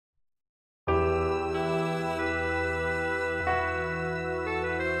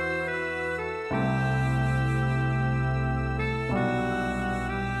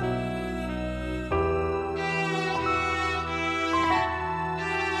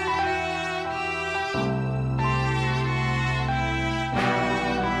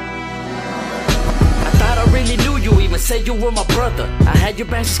really knew you, even say you were my brother. I had your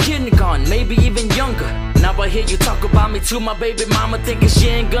back since kindergarten, maybe even younger. Now I hear you talk about me to my baby mama, thinking she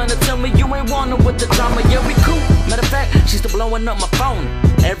ain't gonna tell me you ain't wantin' with the drama. Yeah, we cool. Matter of fact, she's still blowing up my phone.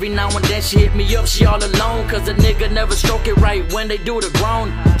 Every now and then she hit me up, she all alone, cause a nigga never stroke it right when they do the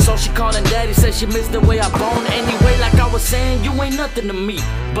grown. So she callin' daddy, said she missed the way I bone. Anyway, like I was saying, you ain't nothing to me,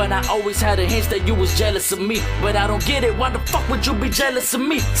 but I always had a hint that you was jealous of me. But I don't get it, why the fuck would you be jealous of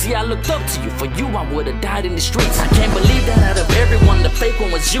me? See, I looked up to you, for you I would've died in the streets. I can't believe that out of everyone, the fake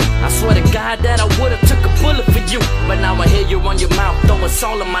one was you. I swear to God that I would've took a bullet for you. But now I hear you on your mouth, throwing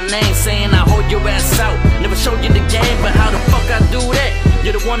salt on my name, saying I hold your ass out. Never showed you the game, but how the fuck I do that?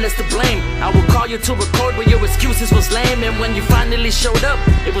 You're the one that's to blame. I would call you to record, but your excuses was lame. And when you finally showed up,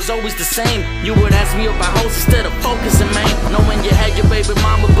 it was always the same. You would ask me about hoes instead of focusing, man. Knowing you had your baby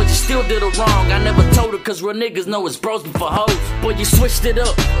mama, but you still did her wrong. I never told her, cause real niggas know it's bros before hoes. Boy, you switched it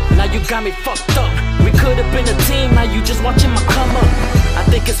up, now you got me fucked up. We could've been a team, now you just watching my come up. I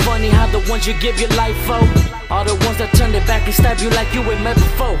think it's funny how the ones you give your life for are the ones that turn their back and stab you like you ain't met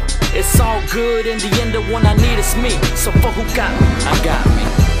before. It's all good, in the end the one I need is me. So for who got me, I got me.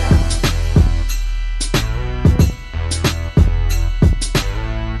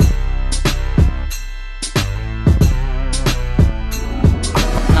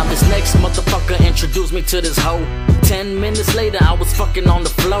 Now this next motherfucker introduced me to this hoe. 10 minutes later, I was fucking on the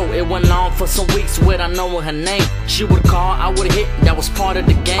floor. It went on for some weeks without knowing her name. She would call, I would hit, that was part of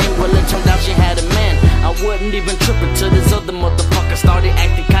the game. Well, it turned out she had a man. I wasn't even tripping till this other motherfucker started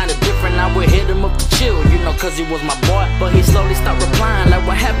acting kinda different. I would hit him up to chill, you know, cause he was my boy. But he slowly stopped replying, like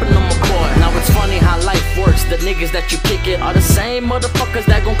what happened to my boy? Now it's funny how life works. The niggas that you kick it are the same motherfuckers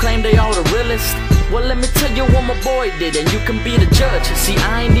that gon' claim they all the realest. Well, let me tell you what my boy did, and you can be the judge. See,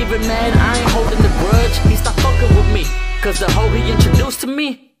 I ain't even mad, I ain't holding the grudge. He stopped fucking with me, cause the hoe he introduced to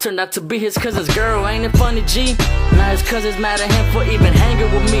me turned out to be his cousin's girl. Ain't it funny, G? Now his cousin's mad at him for even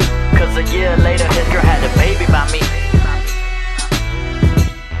hanging with me, cause a year later his girl had a baby by me.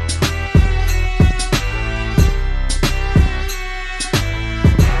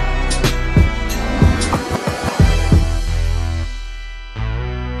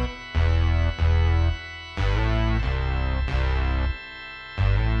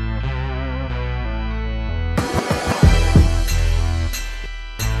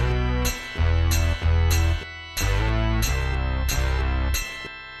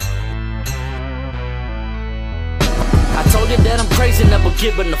 I told you that I'm crazy, never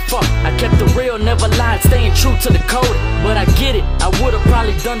giving a fuck. I kept it real, never lied, staying true to the code. But I get it, I would've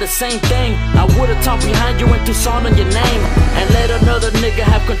probably done the same thing. I would've talked behind you and threw salt on your name, and let another nigga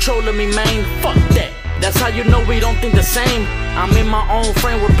have control of me, man. Fuck that, that's how you know we don't think the same. I'm in my own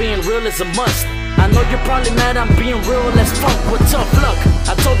frame where being real is a must. I know you're probably mad I'm being real as fuck, with tough luck.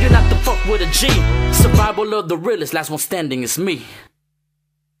 I told you not to fuck with a G. Survival of the realest, last one standing is me.